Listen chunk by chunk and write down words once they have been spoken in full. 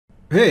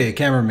Hey,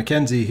 Cameron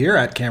McKenzie here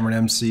at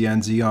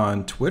CameronMCNZ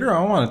on Twitter.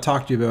 I want to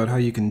talk to you about how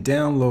you can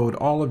download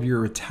all of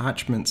your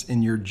attachments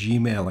in your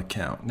Gmail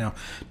account. Now,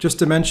 just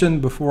to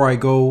mention before I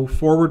go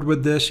forward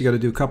with this, you got to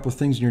do a couple of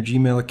things in your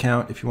Gmail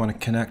account. If you want to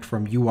connect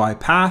from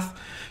UiPath,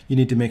 you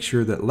need to make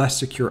sure that Less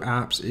Secure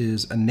Apps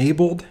is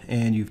enabled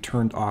and you've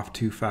turned off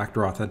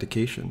two-factor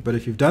authentication. But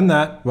if you've done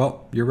that,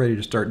 well, you're ready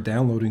to start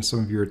downloading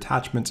some of your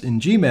attachments in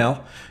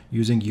Gmail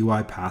using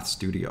UiPath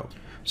Studio.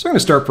 So I'm going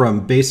to start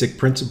from basic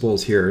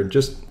principles here and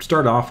just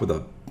start off with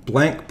a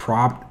blank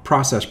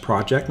process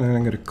project, and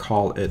I'm going to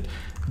call it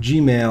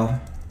Gmail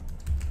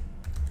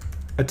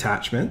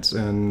attachments,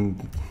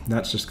 and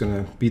that's just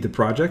going to be the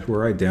project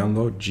where I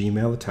download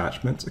Gmail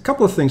attachments. A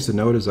couple of things to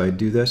note as I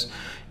do this.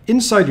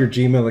 Inside your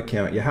Gmail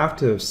account, you have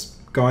to have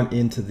gone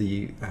into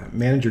the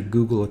Manage Your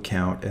Google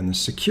account and the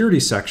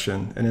security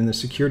section, and in the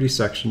security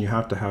section you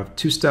have to have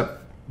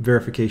two-step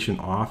verification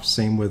off,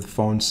 same with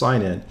phone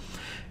sign-in.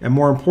 And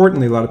more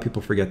importantly, a lot of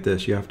people forget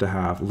this, you have to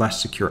have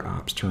Less Secure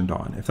Apps turned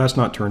on. If that's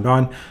not turned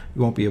on,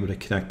 you won't be able to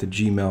connect to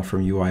Gmail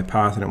from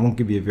UiPath, and it won't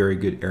give you a very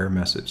good error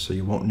message, so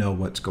you won't know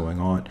what's going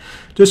on.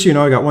 Just so you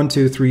know, I got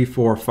 6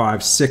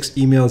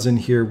 emails in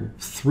here,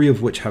 3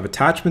 of which have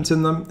attachments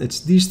in them. It's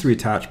these 3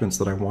 attachments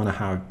that I want to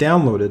have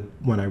downloaded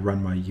when I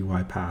run my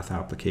UiPath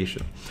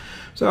application.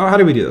 So how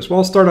do we do this? Well,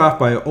 I'll start off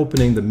by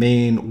opening the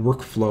main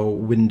workflow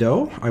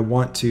window. I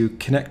want to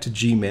connect to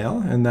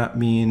Gmail, and that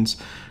means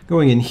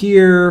going in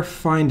here,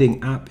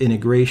 finding app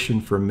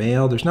integration for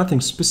mail. There's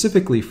nothing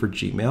specifically for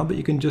Gmail, but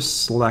you can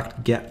just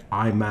select Get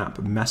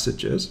IMAP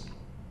Messages,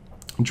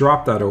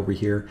 drop that over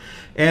here,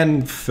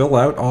 and fill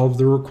out all of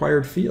the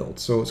required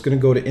fields. So it's going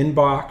to go to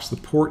inbox. The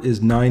port is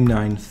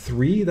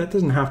 993. That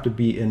doesn't have to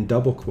be in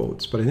double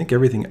quotes, but I think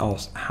everything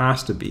else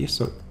has to be.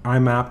 So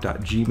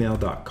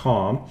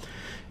imap.gmail.com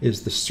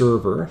is the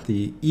server.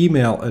 The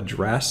email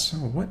address,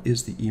 what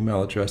is the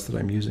email address that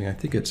I'm using? I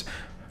think it's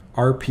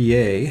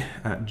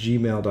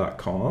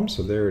rpa@gmail.com.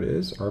 So there it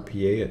is,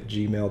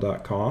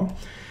 rpa@gmail.com.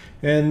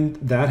 And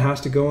that has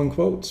to go in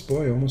quotes.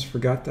 Boy, I almost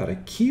forgot that. I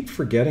keep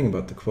forgetting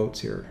about the quotes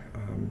here.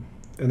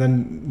 And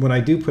then when I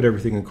do put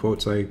everything in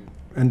quotes, I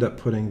end up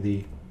putting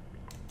the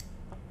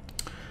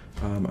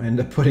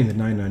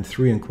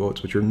 993 in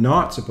quotes, which you're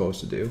not supposed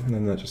to do, and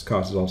then that just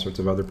causes all sorts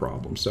of other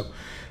problems. So,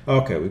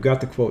 okay, we've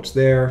got the quotes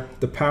there.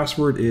 The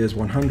password is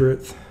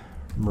 100th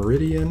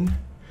Meridian,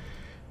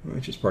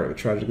 which is part of a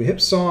Tragically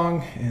Hip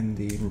song, and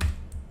the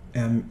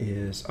M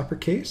is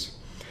uppercase.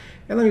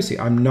 And let me see,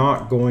 I'm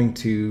not going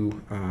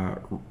to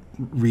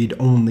read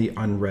only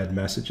unread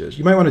messages.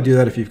 You might want to do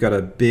that if you've got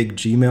a big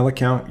Gmail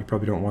account. You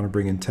probably don't want to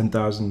bring in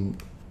 10,000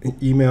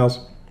 emails,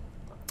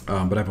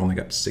 but I've only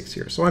got 6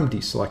 here, so I'm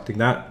deselecting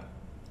that.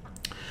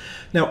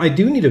 Now, I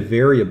do need a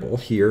variable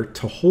here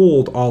to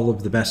hold all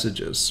of the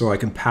messages so I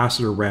can pass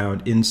it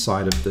around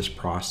inside of this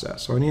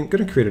process. So I'm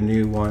going to create a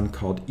new one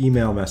called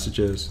email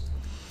messages.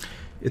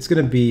 It's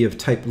going to be of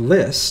type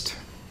list,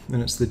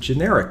 and it's the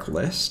generic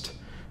list.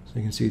 So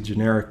you can see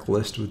generic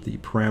list with the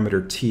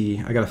parameter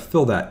T. I got to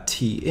fill that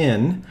T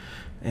in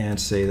and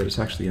say that it's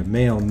actually a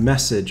mail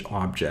message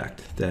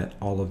object that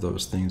all of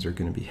those things are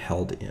going to be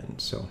held in.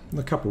 So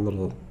a couple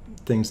little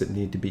things that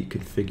need to be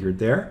configured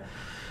there.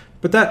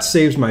 But that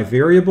saves my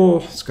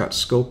variable. It's got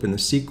scope in the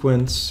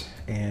sequence,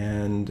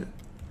 and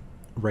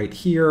right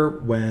here,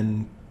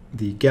 when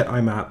the get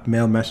IMAP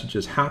mail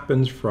messages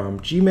happens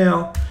from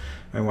Gmail,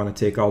 I want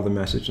to take all the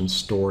message and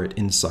store it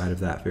inside of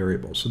that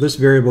variable. So this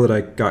variable that I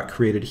got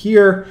created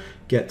here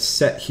gets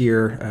set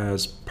here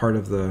as part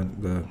of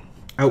the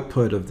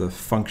output of the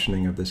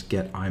functioning of this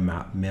get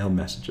IMAP mail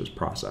messages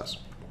process.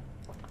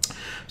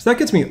 So that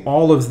gets me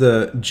all of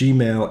the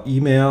Gmail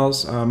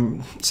emails.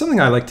 Something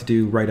I like to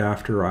do right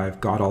after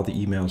I've got all the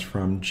emails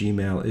from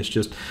Gmail is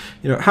just,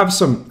 have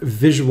some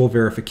visual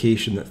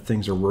verification that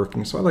things are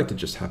working. So I like to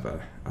just have a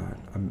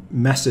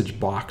message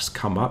box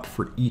come up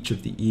for each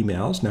of the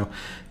emails. Now,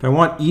 if I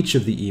want each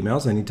of the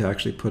emails, I need to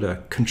actually put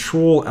a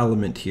control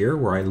element here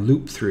where I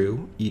loop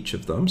through each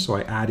of them. So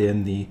I add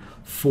in the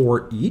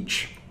for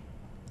each.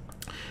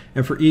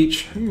 And for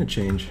each, I'm going to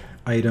change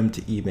item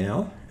to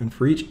email, and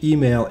for each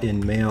email in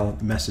mail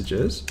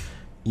messages,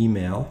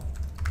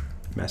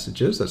 that's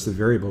the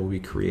variable we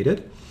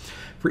created.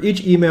 For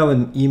each email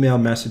in email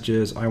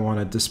messages, I want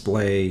to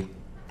display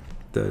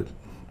the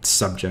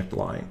subject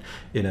line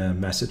in a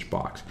message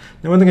box.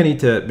 Now, one thing I need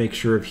to make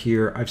sure of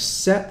here, I've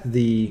set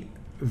the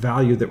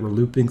value that we're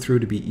looping through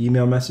to be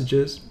email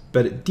messages,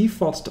 but it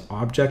defaults to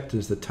object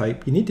as the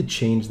type. You need to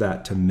change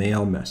that to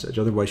mail message,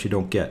 otherwise you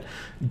don't get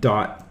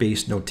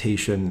dot-based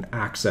notation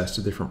access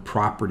to different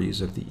properties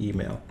of the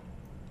email.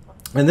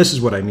 And this is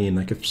what I mean,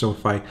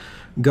 if I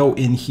go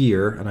in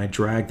here and I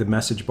drag the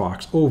message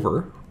box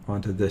over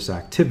onto this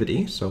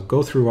activity, so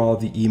go through all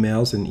of the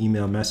emails and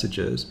email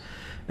messages,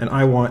 and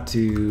I want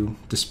to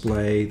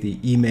display the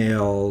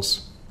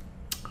email's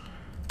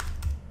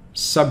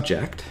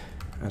subject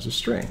as a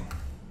string.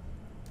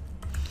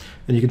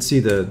 And you can see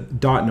the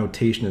dot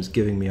notation is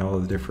giving me all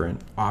of the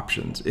different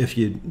options. If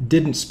you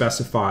didn't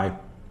specify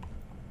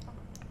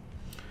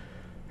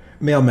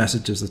mail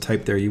message as the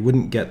type there, you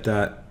wouldn't get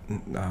that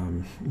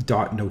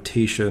dot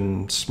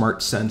notation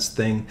smart sense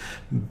thing,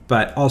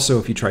 but also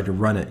if you tried to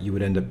run it, you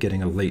would end up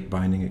getting a late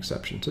binding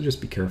exception. So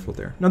just be careful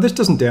there. Now this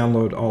doesn't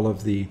download all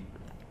of the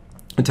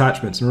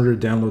attachments. In order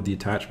to download the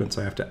attachments,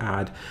 I have to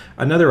add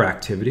another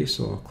activity.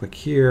 So I'll click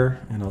here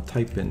and I'll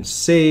type in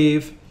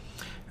save,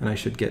 and I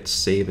should get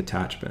save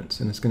attachments.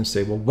 And it's going to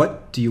say, well,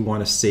 what do you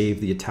want to save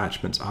the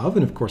attachments of?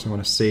 And of course, I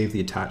want to save the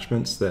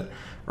attachments that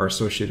are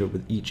associated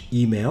with each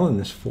email in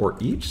this for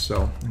each.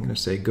 So I'm going to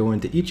say go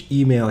into each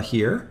email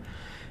here.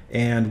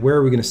 And where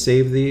are we going to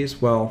save these?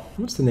 Well,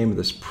 what's the name of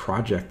this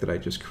project that I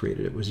just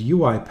created? It was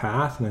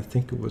UiPath, and I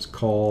think it was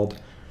called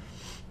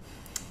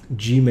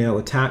Gmail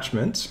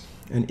Attachments.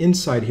 And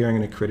inside here, I'm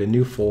going to create a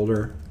new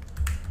folder.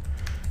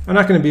 I'm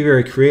not going to be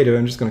very creative.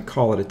 I'm just going to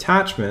call it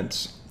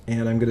Attachments,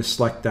 and I'm going to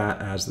select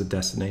that as the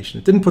destination.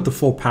 It didn't put the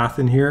full path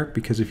in here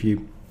because if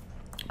you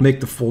make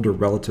the folder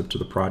relative to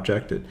the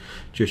project, it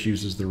just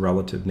uses the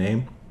relative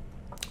name.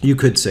 You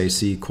could say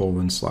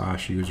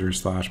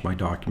C:/user/my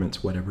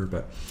documents, whatever,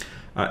 but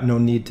no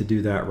need to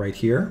do that right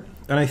here.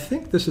 And I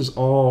think this is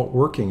all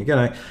working. Again,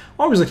 I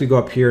always like to go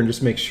up here and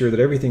just make sure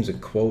that everything's in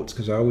quotes,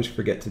 because I always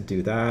forget to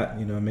do that.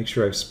 You know, make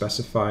sure I've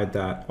specified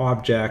that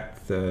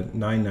object, the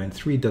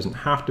 993 doesn't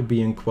have to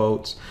be in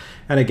quotes.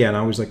 And again, I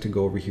always like to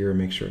go over here and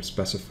make sure it's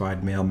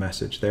specified mail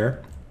message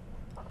there.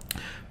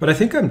 But I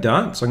think I'm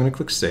done. So I'm going to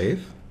click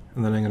save,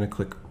 and then I'm going to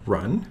click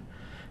run.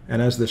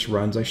 And as this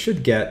runs, I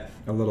should get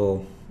a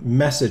little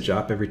message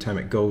up every time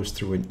it goes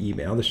through an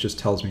email. This just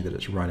tells me that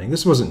it's running.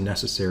 This wasn't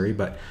necessary,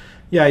 but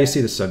yeah, you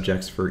see the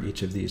subjects for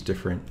each of these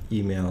different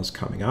emails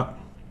coming up.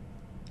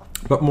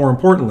 But more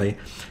importantly,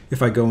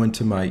 if I go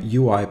into my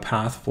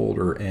UiPath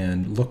folder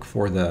and look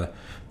for the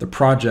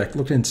project,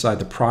 look inside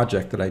the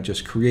project that I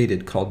just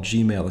created called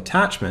Gmail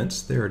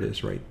Attachments, there it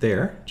is right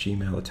there,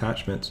 Gmail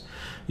Attachments.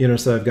 You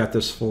notice that I've got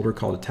this folder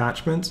called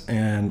Attachments,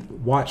 and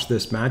watch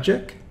this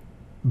magic.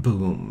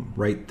 Boom,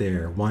 right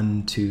there,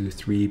 1, 2,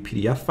 3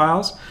 PDF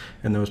files,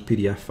 and those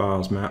PDF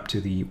files map to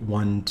the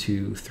 1,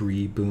 2,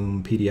 3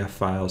 boom PDF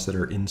files that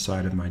are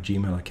inside of my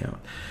Gmail account.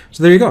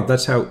 So there you go.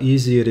 That's how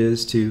easy it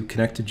is to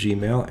connect to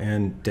Gmail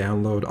and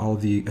download all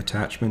of the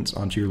attachments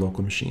onto your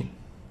local machine.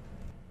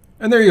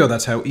 And there you go.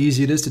 That's how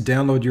easy it is to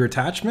download your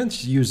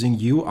attachments using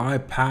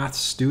UiPath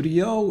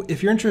Studio.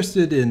 If you're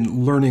interested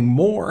in learning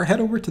more, head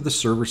over to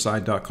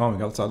theserverside.com. We've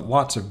got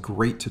lots of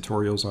great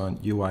tutorials on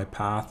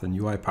UiPath and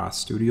UiPath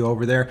Studio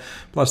over there,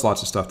 plus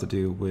lots of stuff to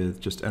do with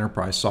just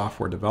enterprise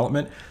software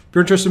development. If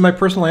you're interested in my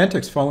personal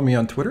antics, follow me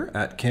on Twitter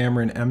at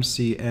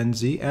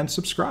CameronMCNZ and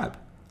subscribe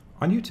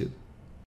on YouTube.